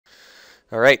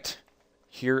Alright,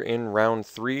 here in round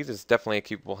 3, this is definitely a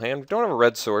keepable hand. We don't have a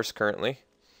red source currently,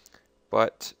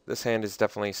 but this hand is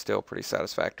definitely still pretty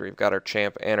satisfactory. We've got our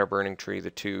champ and our burning tree,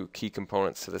 the two key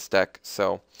components to this deck,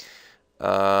 so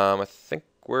I think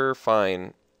we're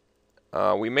fine.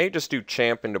 We may just do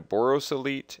champ into Boros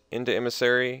Elite into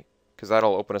Emissary, because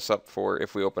that'll open us up for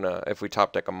if we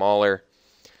top deck a Mauler.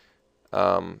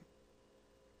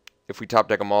 If we top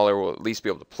deck a Mauler, we'll at least be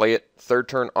able to play it third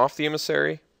turn off the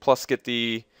Emissary, plus get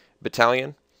the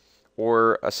Battalion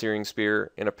or a Searing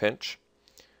Spear in a pinch.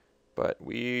 But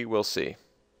we will see.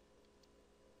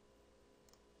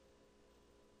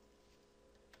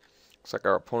 Looks like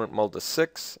our opponent mulled to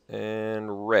 6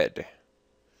 and red.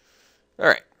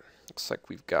 Alright, looks like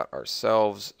we've got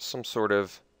ourselves some sort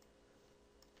of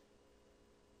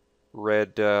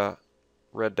red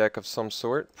deck of some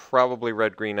sort, probably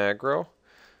red-green aggro.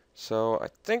 So I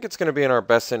think it's going to be in our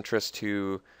best interest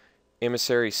to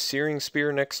Emissary Searing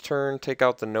Spear next turn, take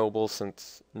out the Noble,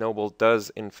 since Noble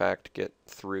does in fact get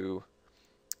through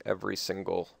every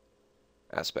single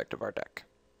aspect of our deck.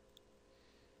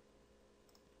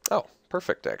 Oh,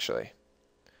 perfect actually.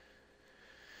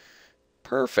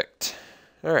 Perfect.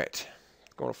 Alright,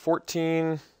 going to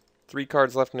 14, 3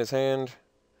 cards left in his hand.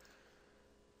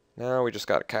 Now we just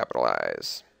got to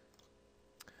capitalize.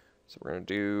 So we're going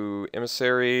to do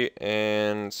Emissary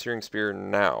and Searing Spear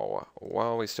now,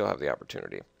 while we still have the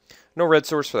opportunity. No red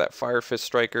source for that Fire Fist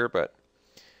Striker, but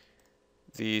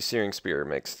the Searing Spear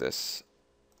makes this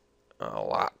a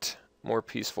lot more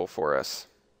peaceful for us.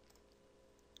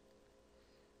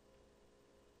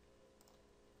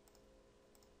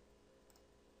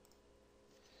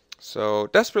 So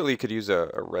desperately could use a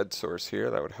red source here,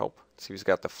 that would help. Let's see, he's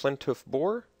got the Flinthoof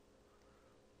Boar.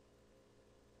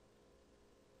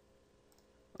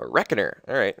 A Reckoner.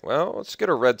 Alright, well, let's get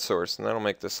a red source, and that'll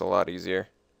make this a lot easier.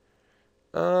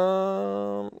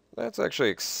 That's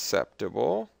actually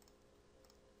acceptable.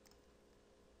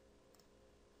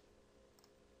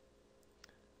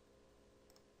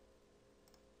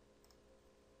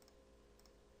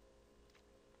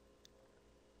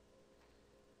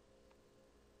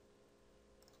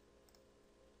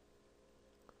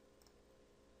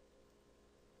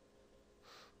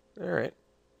 Alright.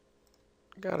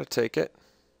 Gotta take it.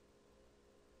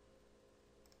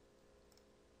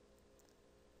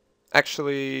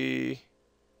 Actually,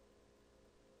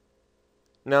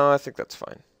 no, I think that's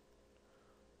fine.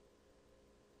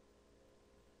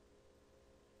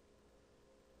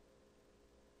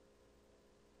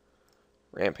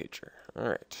 Rampager.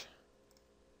 Alright.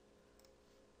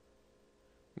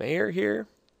 Mayor here?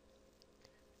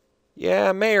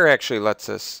 Yeah, Mayor actually lets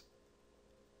us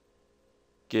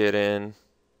get in.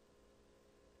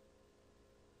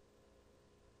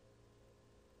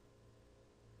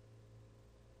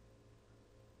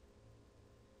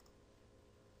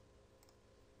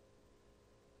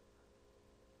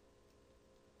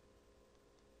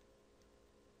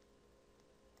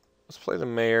 Let's play the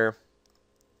Mayor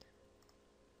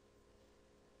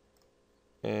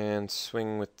and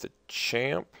swing with the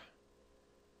Champ.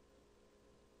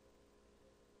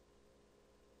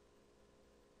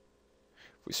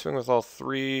 If we swing with all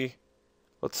 3,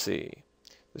 let's see.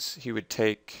 He would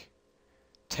take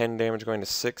 10 damage going to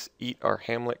 6, eat our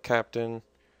Hamlet Captain.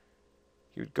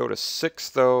 He would go to 6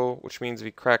 though, which means if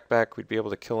he cracked back, we'd be able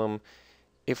to kill him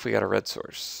if we got a red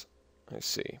source. I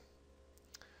see.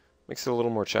 Makes it a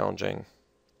little more challenging.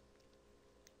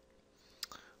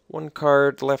 1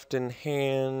 card left in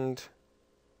hand.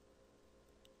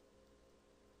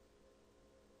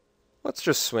 Let's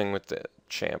just swing with the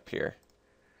Champ here.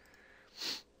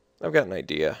 I've got an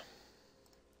idea.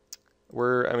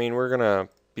 We're gonna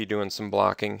be doing some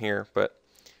blocking here, but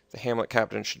the Hamlet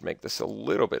Captain should make this a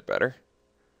little bit better.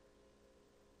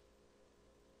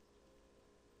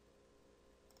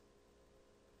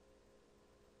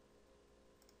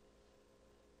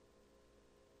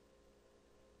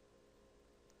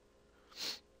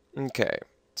 Okay,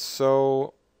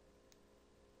 so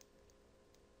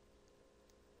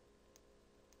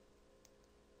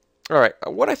alright,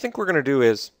 what I think we're going to do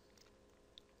is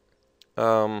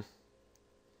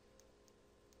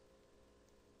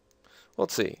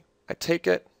let's see. I take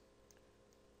it.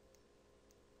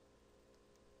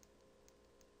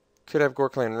 Could have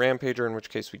Gorkland Rampager, in which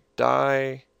case we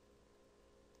die.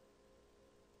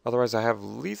 Otherwise I have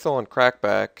lethal and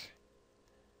crackback.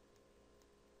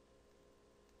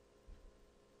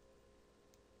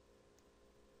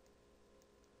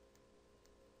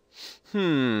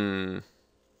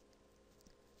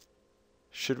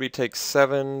 Should we take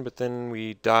 7, but then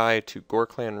we die to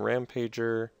Gorkland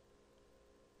Rampager?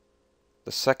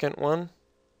 The second one?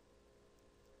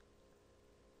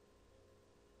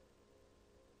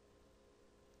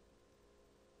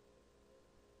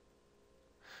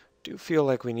 do feel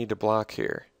like we need to block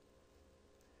here.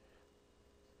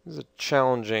 This is a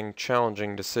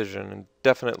challenging decision, and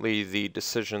definitely the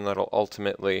decision that'll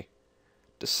ultimately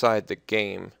decide the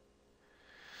game.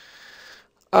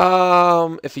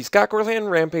 If he's got Gorland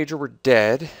Rampager, we're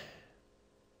dead.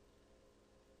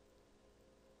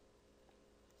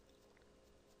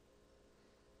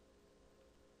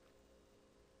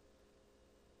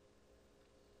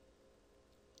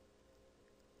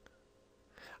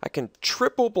 I can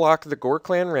triple block the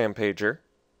Gorklan Rampager,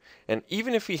 and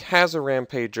even if he has a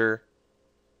Rampager,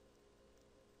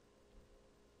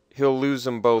 he'll lose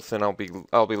them both, and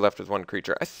I'll be left with one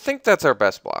creature. I think that's our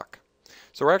best block.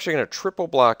 So we're actually going to triple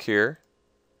block here.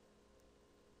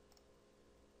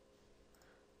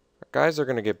 Our guys are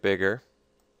going to get bigger.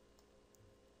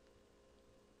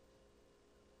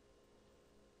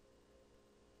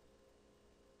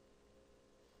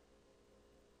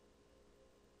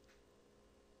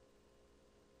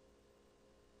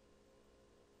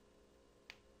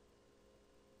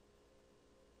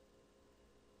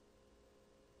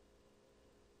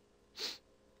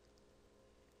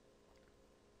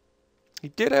 He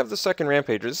did have the second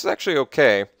Rampager. This is actually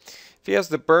okay. If he has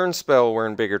the burn spell, we're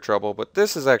in bigger trouble, but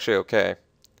this is actually okay.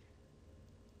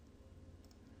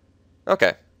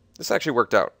 Okay, this actually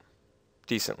worked out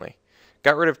decently.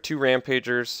 Got rid of 2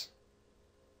 Rampagers.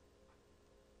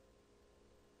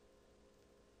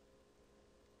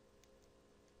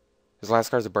 His last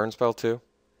card's a burn spell too.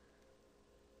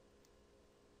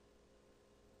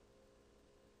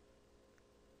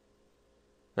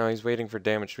 No, he's waiting for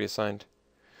damage to be assigned.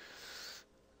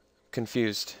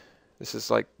 Confused. This is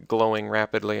like glowing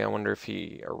rapidly. I wonder if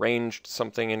he arranged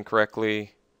something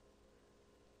incorrectly.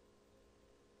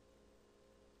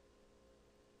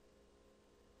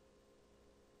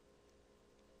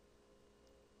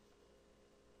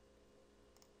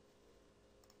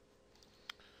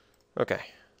 Okay.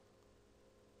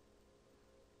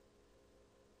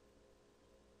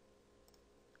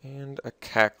 And a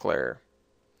Cackler.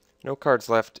 No cards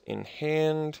left in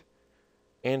hand.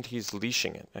 And he's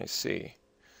leashing it, I see.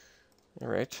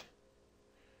 Alright.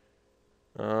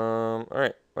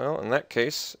 Alright, well, in that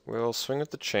case, we'll swing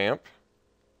with the champ.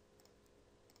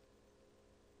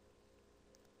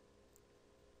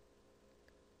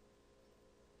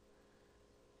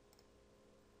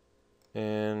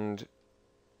 And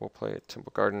we'll play a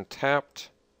Temple Garden tapped.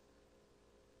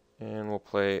 And we'll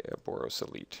play a Boros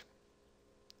Elite.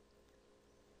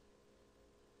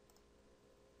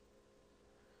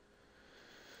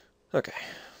 Okay.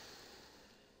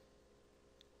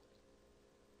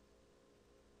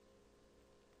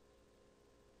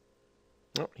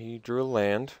 Oh, he drew a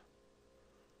land.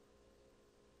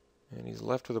 And he's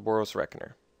left with a Boros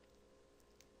Reckoner.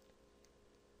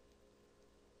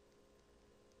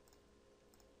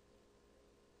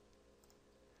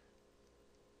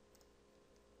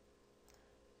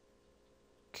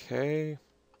 Okay.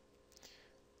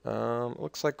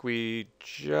 Looks like we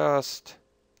just...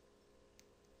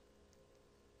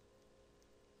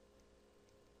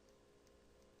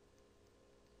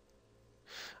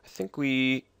 I think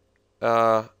we,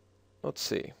 let's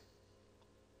see.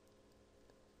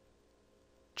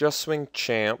 Just swing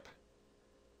champ.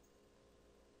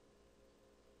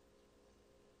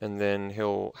 And then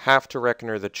he'll have to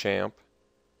Reckoner the champ.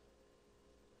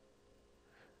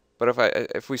 But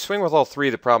if we swing with all 3,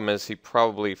 the problem is he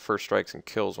probably first strikes and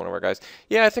kills one of our guys.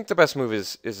 Yeah, I think the best move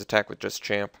is attack with just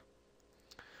champ.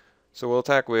 So we'll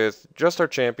attack with just our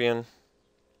champion.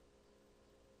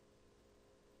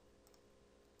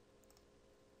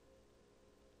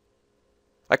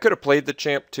 I could have played the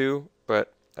champ too,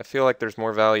 but I feel like there's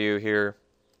more value here.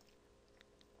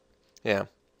 Yeah.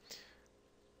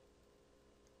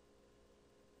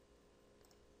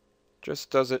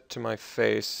 Just does it to my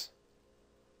face.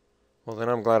 Well, then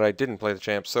I'm glad I didn't play the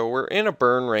champ. So we're in a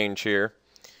burn range here,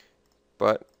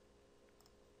 but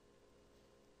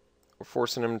we're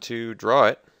forcing him to draw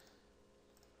it.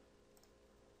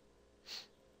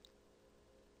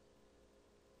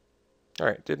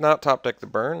 Alright, did not top deck the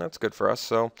burn. That's good for us.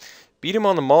 So, beat him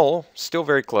on the mull. Still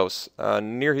very close.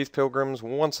 Near Heath Pilgrims,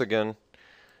 once again,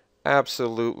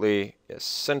 absolutely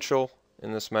essential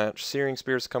in this match. Searing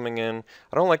Spears coming in.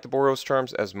 I don't like the Boros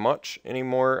Charms as much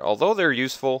anymore. Although they're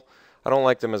useful, I don't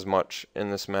like them as much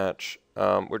in this match.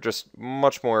 We're just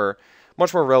much more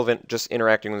relevant just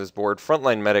interacting with this board.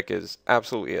 Frontline Medic is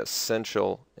absolutely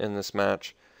essential in this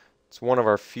match. It's one of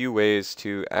our few ways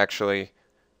to actually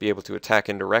be able to attack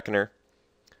into Reckoner.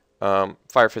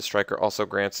 Fire Fist Striker also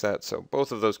grants that, so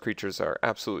both of those creatures are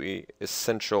absolutely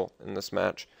essential in this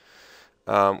match.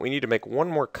 We need to make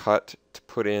one more cut to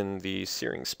put in the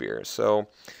Searing Spear. So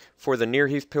For the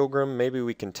Nearheath Pilgrim, maybe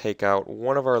we can take out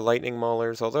one of our Lightning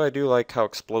Maulers, although I do like how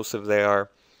explosive they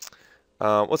are.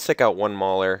 Let's take out one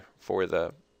Mauler for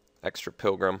the extra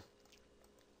Pilgrim,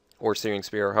 or Searing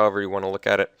Spear, or however you want to look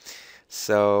at it.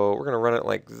 So we're going to run it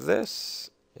like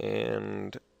this,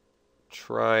 and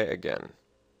try again.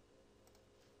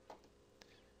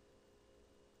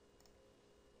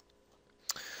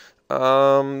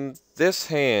 This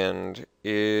hand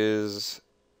is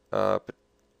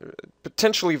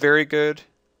potentially very good.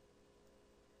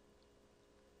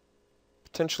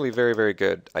 Potentially very, very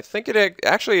good. I think it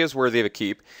actually is worthy of a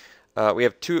keep. We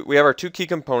have our two key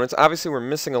components. Obviously, we're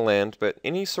missing a land, but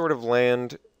any sort of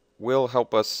land will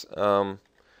help us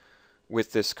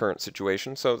with this current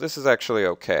situation. So this is actually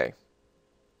okay.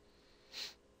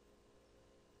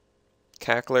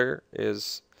 Cackler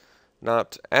is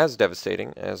not as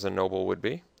devastating as a noble would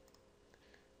be.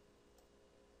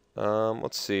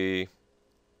 Let's see.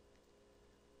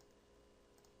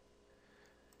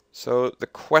 So the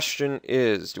question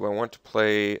is, do I want to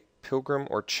play Pilgrim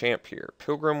or Champ here?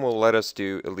 Pilgrim will let us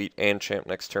do Elite and Champ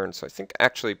next turn, so I think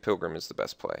actually Pilgrim is the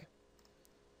best play.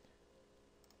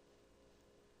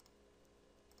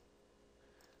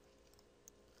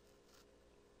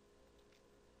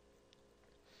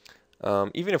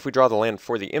 Even if we draw the land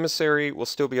for the Emissary, we'll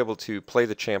still be able to play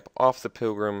the Champ off the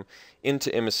Pilgrim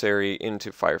into Emissary,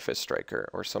 into Fire Fist Striker,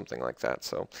 or something like that.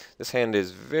 So this hand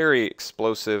is very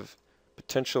explosive,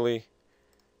 potentially.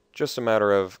 Just a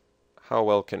matter of how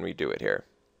well can we do it here.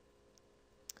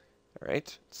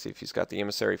 Alright, let's see if he's got the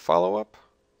Emissary follow-up.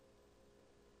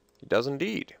 He does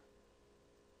indeed.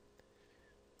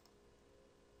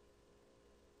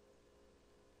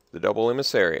 The double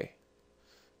Emissary.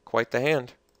 Quite the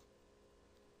hand.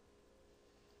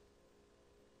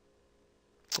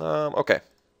 Okay.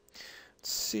 Let's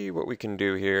see what we can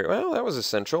do here. Well, that was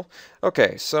essential.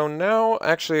 Okay, so now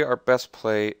actually our best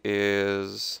play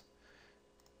is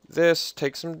this,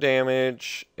 take some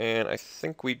damage, and I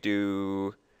think we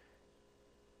do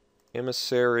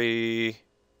Emissary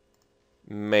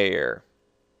Mayor.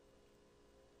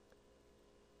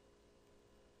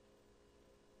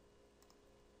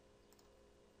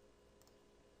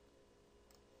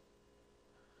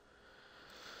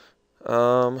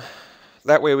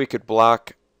 That way we could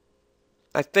block.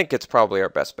 I think it's probably our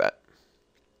best bet.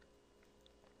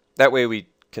 That way we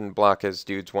can block his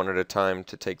dudes one at a time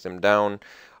to take them down.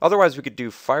 Otherwise we could do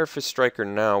Fire Fist Striker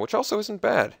now, which also isn't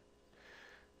bad.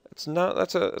 It's not.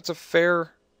 That's a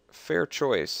fair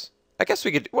choice. I guess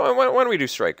we could. Why don't we do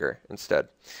Striker instead?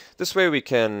 This way we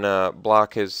can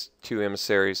block his two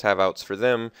emissaries, have outs for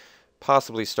them,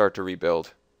 possibly start to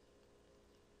rebuild.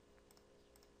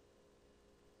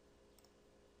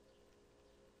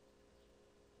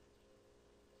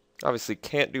 Obviously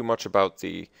can't do much about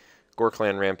the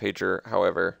Gorkland Rampager,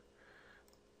 however,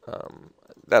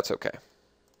 that's okay.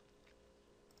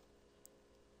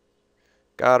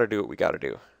 Gotta do what we gotta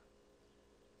do.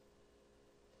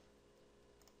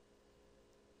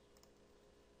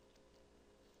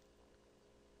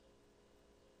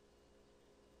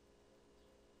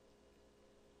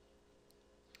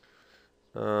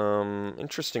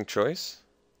 Interesting choice.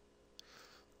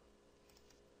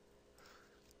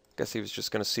 Guess he was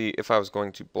just going to see if I was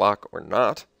going to block or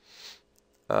not.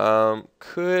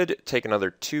 Could take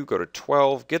another 2, go to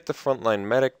 12, get the frontline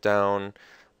medic down.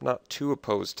 Not too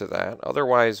opposed to that.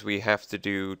 Otherwise, we have to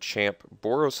do Champ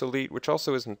Boros Elite, which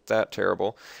also isn't that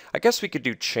terrible. I guess we could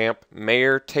do Champ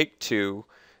Mayor, take 2,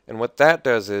 and what that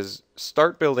does is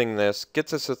start building this,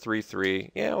 gets us a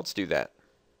 3-3. Yeah, let's do that.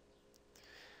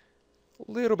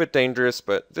 A little bit dangerous,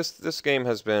 but this game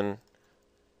has been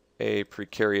a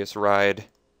precarious ride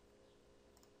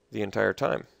the entire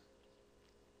time.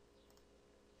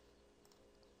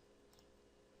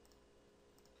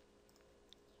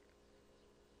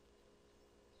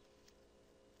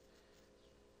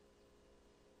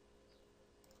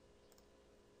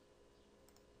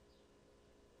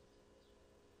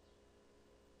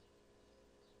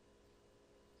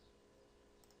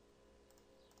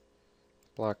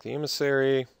 Block the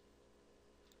emissary.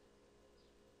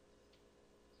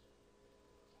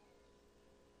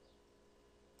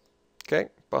 Okay,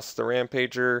 bust the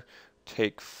Rampager,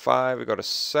 take 5, we go to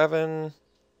 7.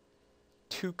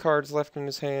 2 cards left in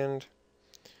his hand.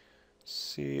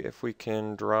 See if we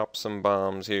can drop some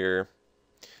bombs here.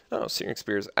 Oh, Searing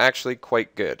Spear is actually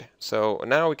quite good. So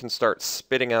now we can start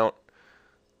spitting out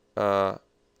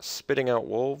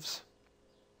wolves.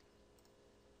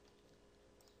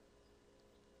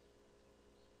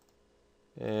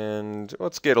 And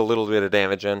let's get a little bit of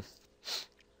damage in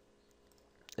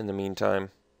the meantime.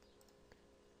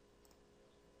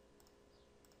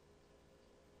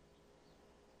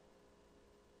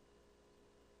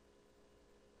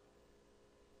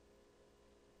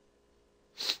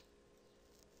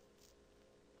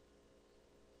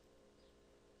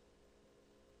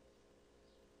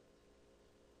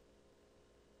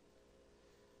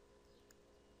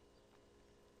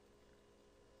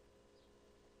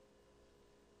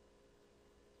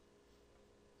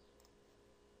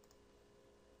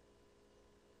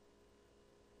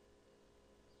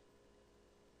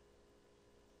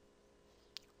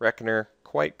 Reckoner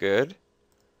quite good.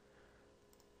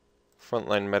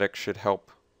 Frontline Medic should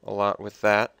help a lot with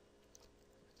that.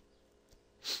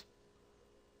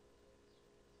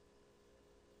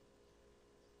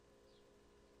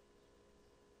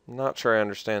 Not sure I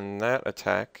understand that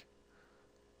attack.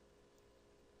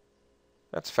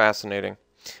 That's fascinating.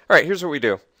 Alright, here's what we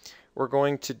do. We're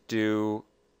going to do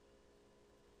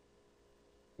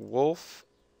Wolf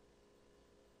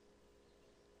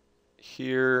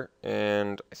here,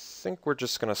 and I think we're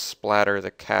just going to splatter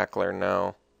the Cackler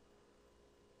now.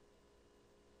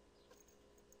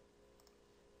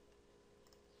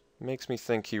 Makes me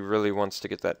think he really wants to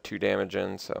get that 2 damage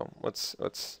in, so let's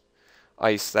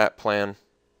ice that plan.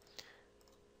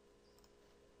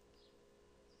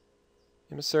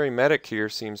 Emissary Medic here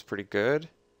seems pretty good.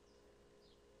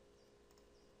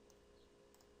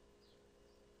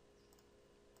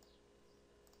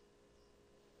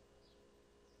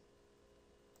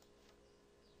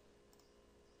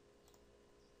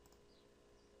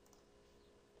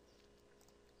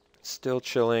 Still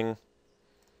chilling.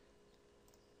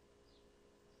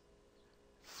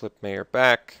 Flip Mayor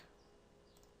back.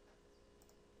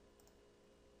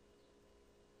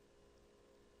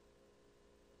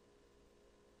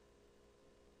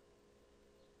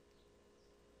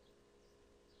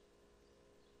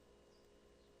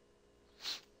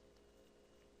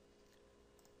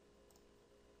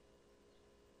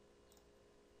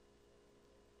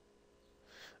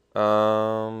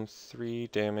 Um, 3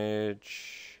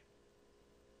 damage.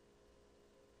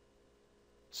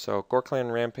 So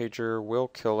Gorklan Rampager will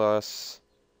kill us.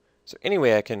 So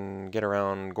anyway, I can get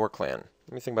around Gorklan.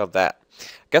 Let me think about that.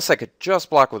 I guess I could just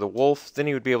block with a wolf. Then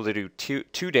he would be able to do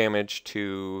two damage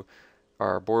to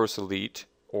our Boros Elite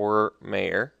or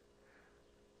Mayor.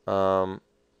 Or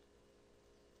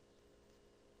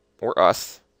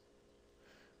us.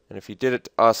 And if he did it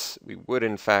to us, we would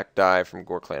in fact die from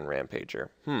Gorklan Rampager.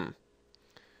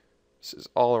 This is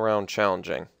all around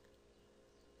challenging.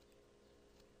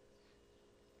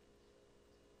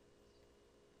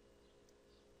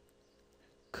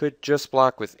 Could just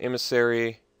block with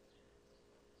Emissary.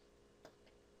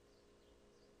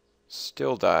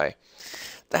 Still die.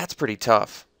 That's pretty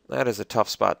tough. That is a tough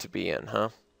spot to be in, huh?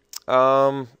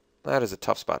 That is a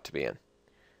tough spot to be in.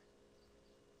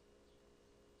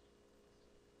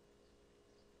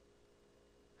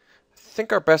 I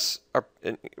think our best... we're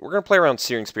going to play around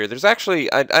Searing Spear. There's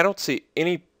actually... I don't see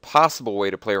any possible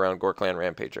way to play around Gorklan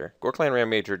Rampager. Gorklan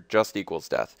Rampager just equals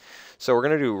death. So we're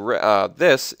going to do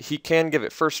this. He can give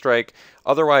it first strike.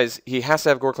 Otherwise, he has to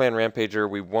have Gorklan Rampager.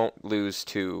 We won't lose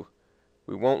to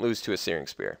a Searing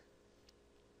Spear.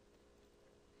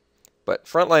 But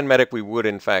Frontline Medic, we would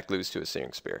in fact lose to a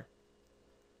Searing Spear.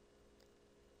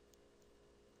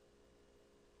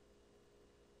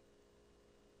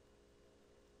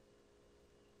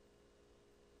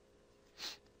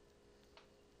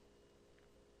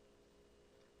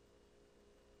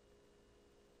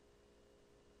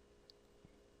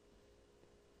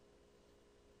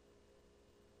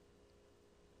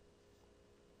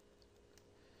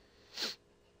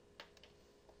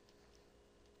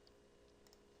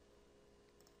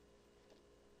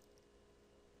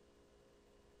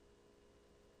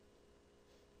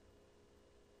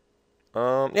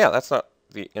 Yeah, that's not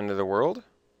the end of the world.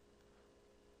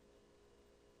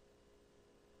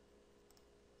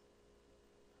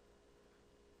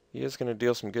 He is going to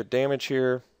deal some good damage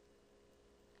here.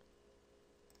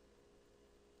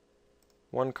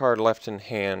 1 card left in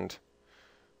hand.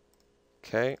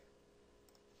 Okay.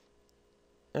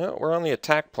 Yeah, we're on the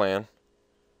attack plan.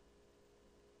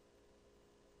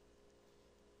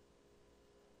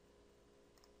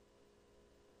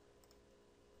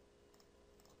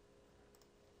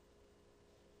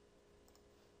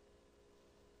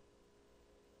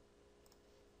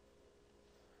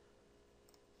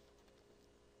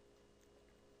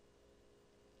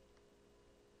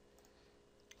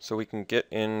 So we can get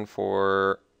in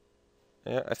for...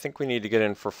 Yeah, I think we need to get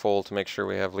in for full to make sure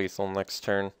we have lethal next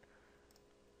turn.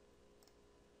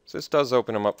 So this does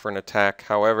open him up for an attack.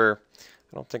 However,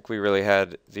 I don't think we really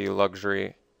had the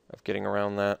luxury of getting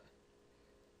around that.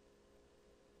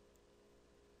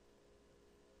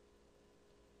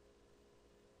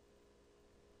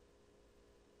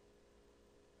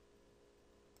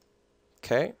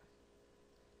 Okay.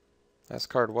 Last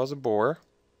card was a boar.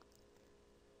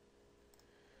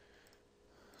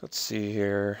 Let's see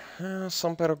here.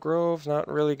 Sunpetal Grove, not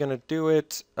really going to do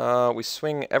it. We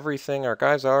swing everything. Our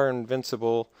guys are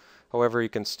invincible. However, you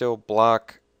can still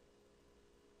block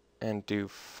and do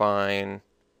fine.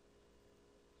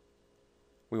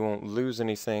 We won't lose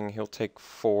anything. He'll take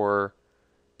 4.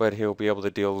 but he'll be able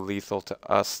to deal lethal to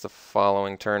us the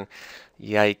following turn.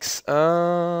 Yikes.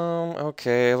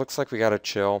 Okay, looks like we gotta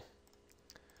chill.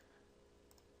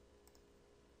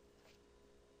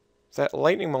 If that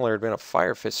Lightning Mauler had been a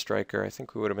Fire Fist Striker, I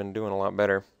think we would have been doing a lot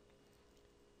better.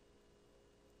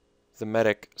 The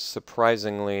medic,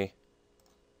 surprisingly,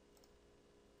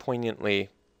 poignantly,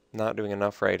 not doing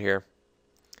enough right here.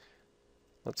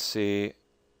 Let's see.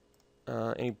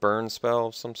 Any burn spell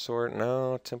of some sort?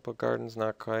 No, Temple Garden's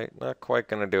not quite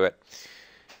gonna do it.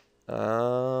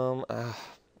 Well,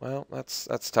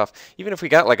 that's tough. Even if we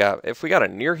got if we got a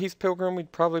Near Heath Pilgrim,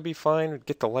 we'd probably be fine. We'd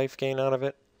get the life gain out of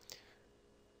it.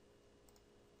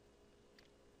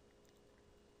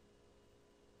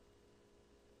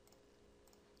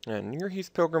 Yeah, Near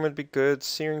Heath Pilgrim would be good.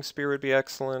 Searing Spear would be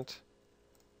excellent.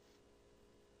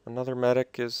 Another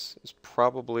medic is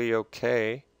probably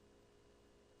okay.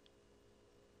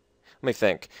 Let me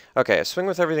think. Okay, a swing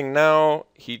with everything now.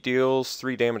 He deals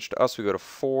 3 damage to us. We go to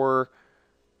 4,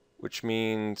 which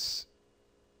means...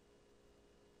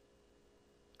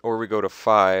 Or we go to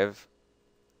 5.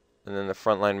 And then the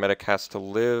frontline medic has to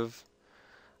live.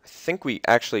 I think we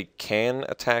actually can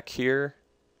attack here.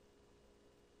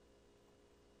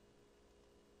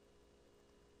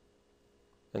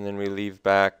 And then we leave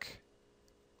back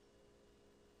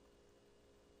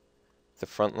the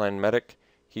frontline medic.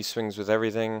 He swings with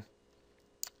everything.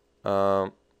 I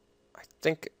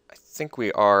think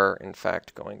we are, in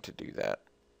fact, going to do that.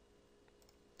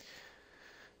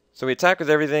 So we attack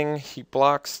with everything. He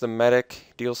blocks the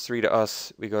medic, deals 3 to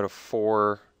us. We go to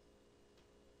 4.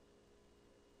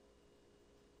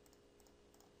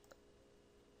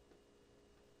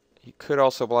 He could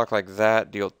also block like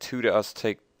that, deal 2 to us,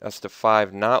 take us to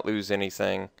 5, not lose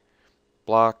anything.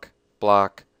 Block,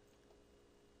 block,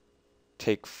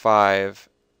 take 5.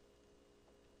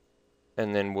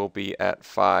 And then we'll be at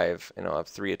 5, and I'll have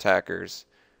 3 attackers,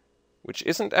 which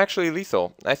isn't actually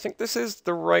lethal. I think this is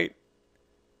the right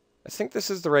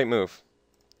move.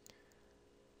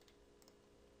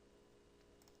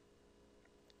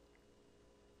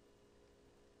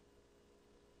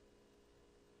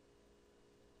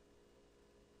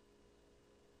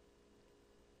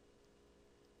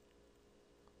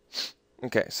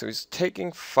 Okay, so he's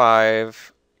taking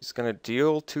 5. He's going to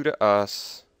deal 2 to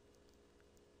us.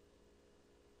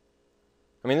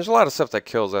 I mean, there's a lot of stuff that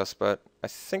kills us, but I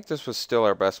think this was still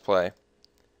our best play.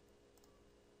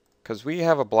 Because we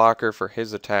have a blocker for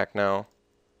his attack now.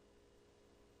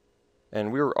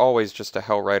 And we were always just a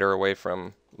Hell Rider away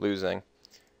from losing.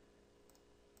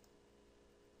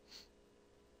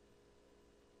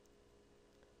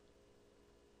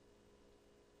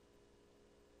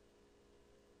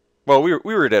 Well, we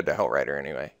were dead to Hell Rider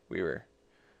anyway. We were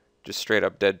just straight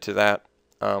up dead to that.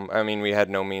 I mean, we had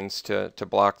no means to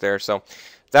block there, so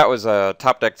that was a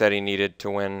top deck that he needed to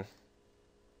win.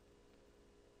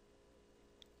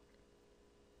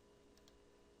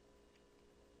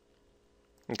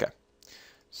 Okay,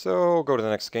 so go to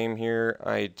the next game here.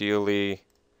 Ideally,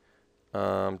 do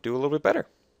a little bit better.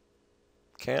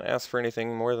 Can't ask for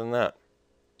anything more than that.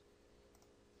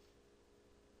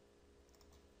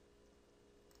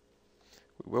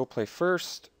 We will play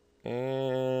first,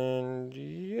 and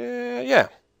yeah.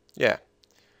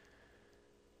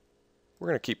 We're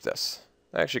going to keep this.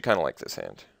 I actually kind of like this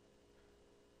hand.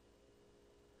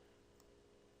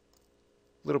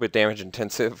 A little bit damage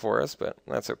intensive for us, but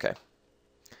that's okay.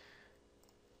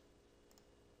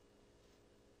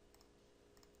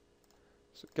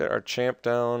 So get our champ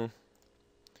down.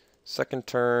 Second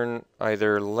turn,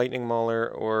 either Lightning Mauler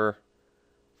or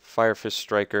Fire Fist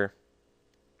Striker.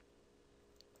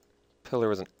 Pillar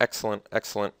was an excellent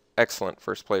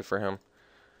first play for him.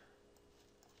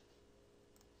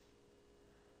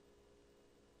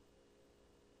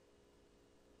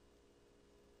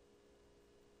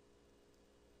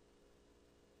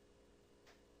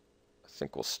 I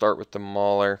think we'll start with the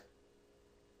Mauler.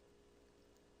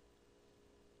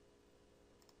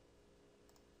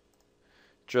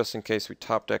 Just in case we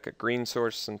top deck a green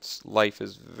source, since life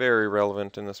is very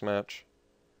relevant in this match.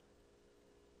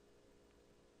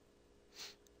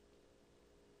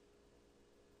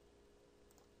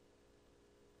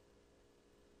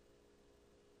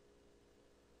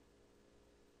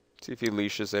 See if he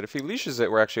leashes it. If he leashes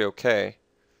it, we're actually okay.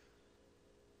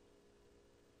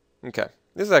 Okay.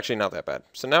 This is actually not that bad.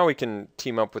 So now we can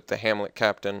team up with the Hamlet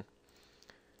Captain.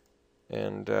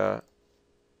 And,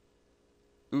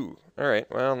 ooh, alright.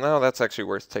 Well, now that's actually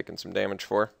worth taking some damage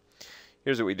for.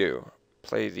 Here's what we do.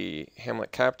 Play the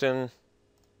Hamlet Captain.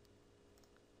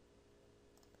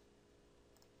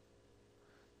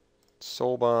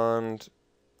 Soul Bond.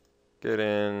 Get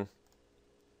in.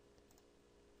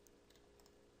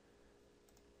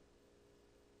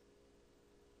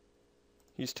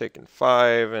 He's taken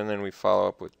 5, and then we follow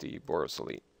up with the Boros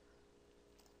Elite.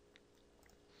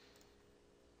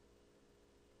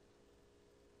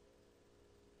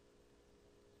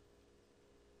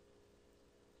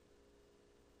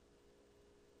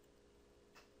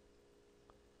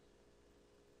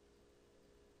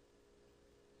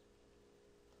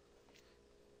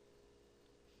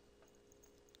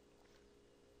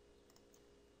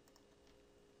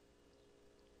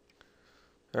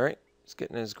 Alright, he's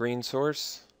getting his green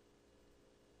source.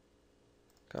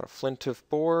 Got a Flinttooth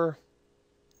Boar.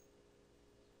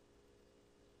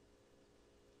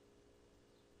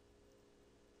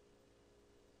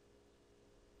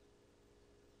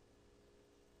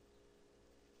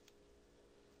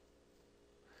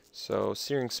 So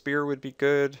Searing Spear would be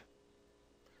good.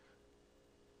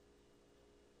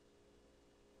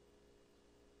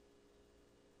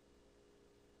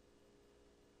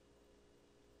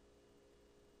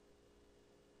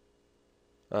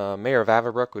 Mayor of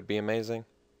Avabruck would be amazing.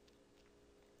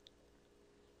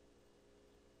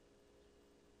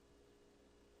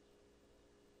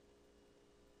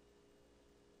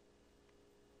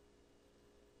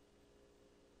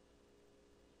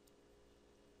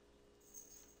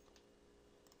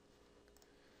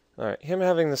 Alright, him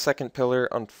having the second pillar,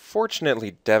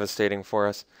 unfortunately devastating for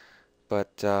us,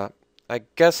 but I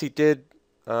guess he did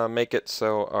make it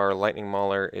so our Lightning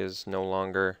Mauler is no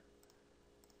longer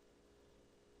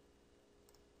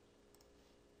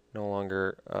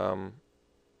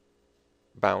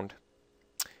bound.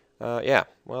 Yeah,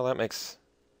 well that's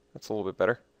a little bit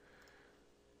better.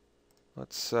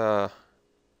 Let's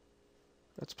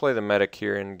play the medic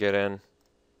here and get in.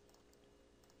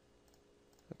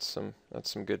 That's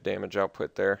some good damage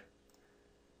output there.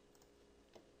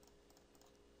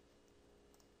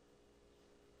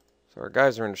 So our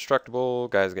guys are indestructible,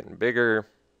 guys getting bigger.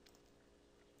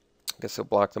 Guess he'll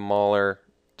block the Mauler,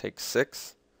 take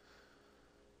 6.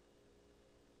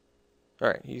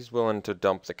 Alright, he's willing to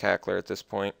dump the Cackler at this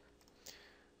point.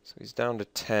 So he's down to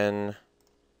 10. Let's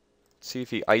see if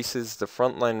he ices the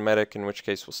frontline medic, in which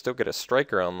case we'll still get a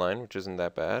Striker online, which isn't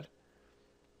that bad.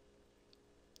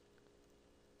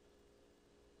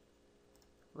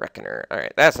 Reckoner.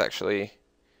 Alright, that's actually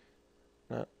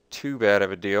not too bad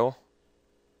of a deal.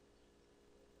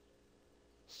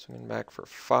 Swinging back for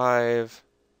 5.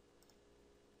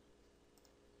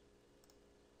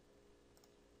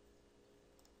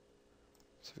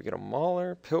 So if we get a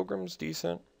Mauler, Pilgrim's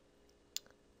decent.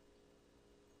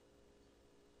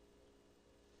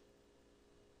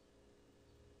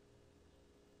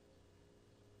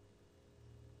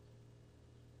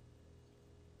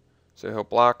 So he'll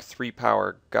block 3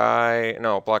 power guy.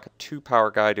 No, block a 2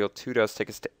 power guy, deal 2 dust, take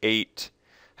us to 8.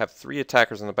 Have 3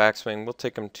 attackers in the backswing. We'll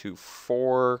take him to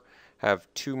 4. Have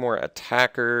 2 more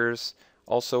attackers.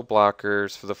 Also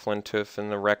blockers for the Flinttooth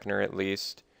and the Reckoner at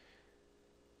least.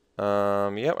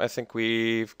 Yep, I think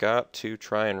we've got to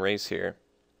try and race here.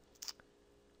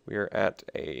 We are at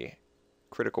a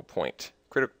critical point.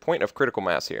 Point of critical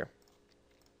mass here.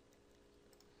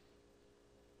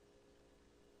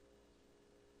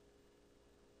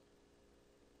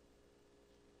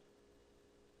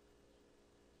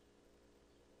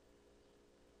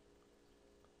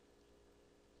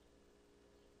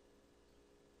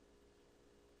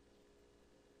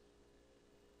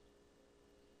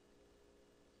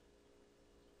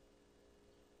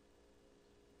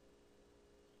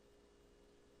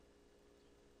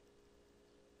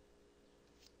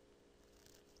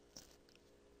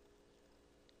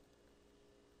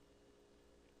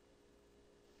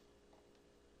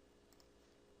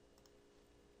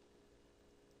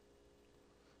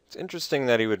 It's interesting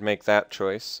that he would make that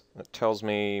choice. It tells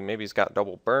me maybe he's got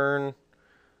double burn,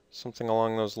 something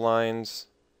along those lines.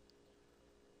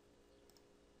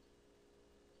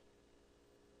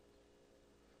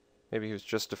 Maybe he was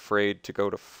just afraid to go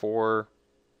to 4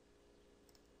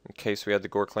 in case we had the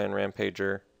Gore Clan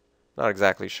Rampager. Not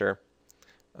exactly sure.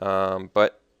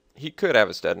 But he could have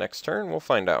us dead next turn. We'll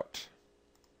find out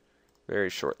very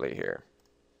shortly here.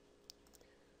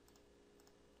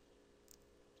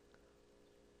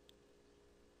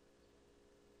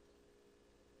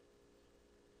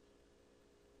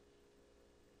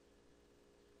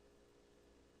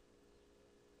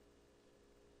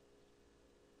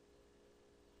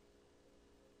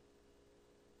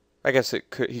 I guess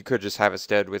he could just have us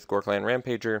dead with Gore Clan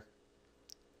Rampager.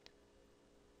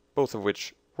 Both of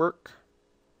which work.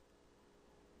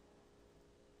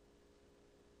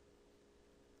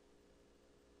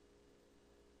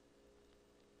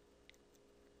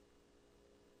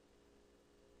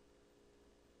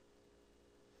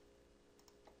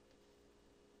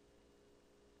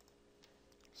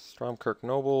 from Kirk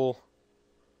Noble.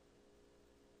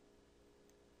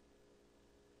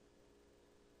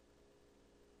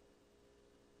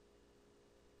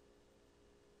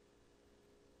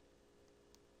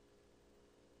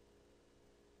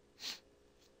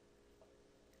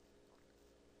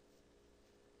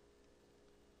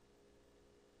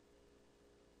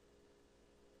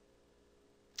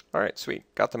 All right, sweet.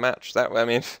 Got the match. That, I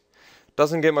mean,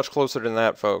 doesn't get much closer than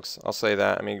that, folks. I'll say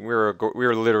that. I mean, we were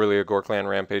literally a Gore Clan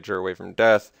Rampager away from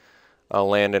death. I'll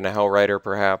land in a Hell Rider,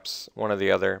 perhaps, one or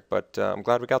the other. But I'm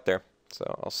glad we got there. So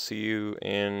I'll see you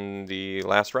in the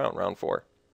last round, round 4.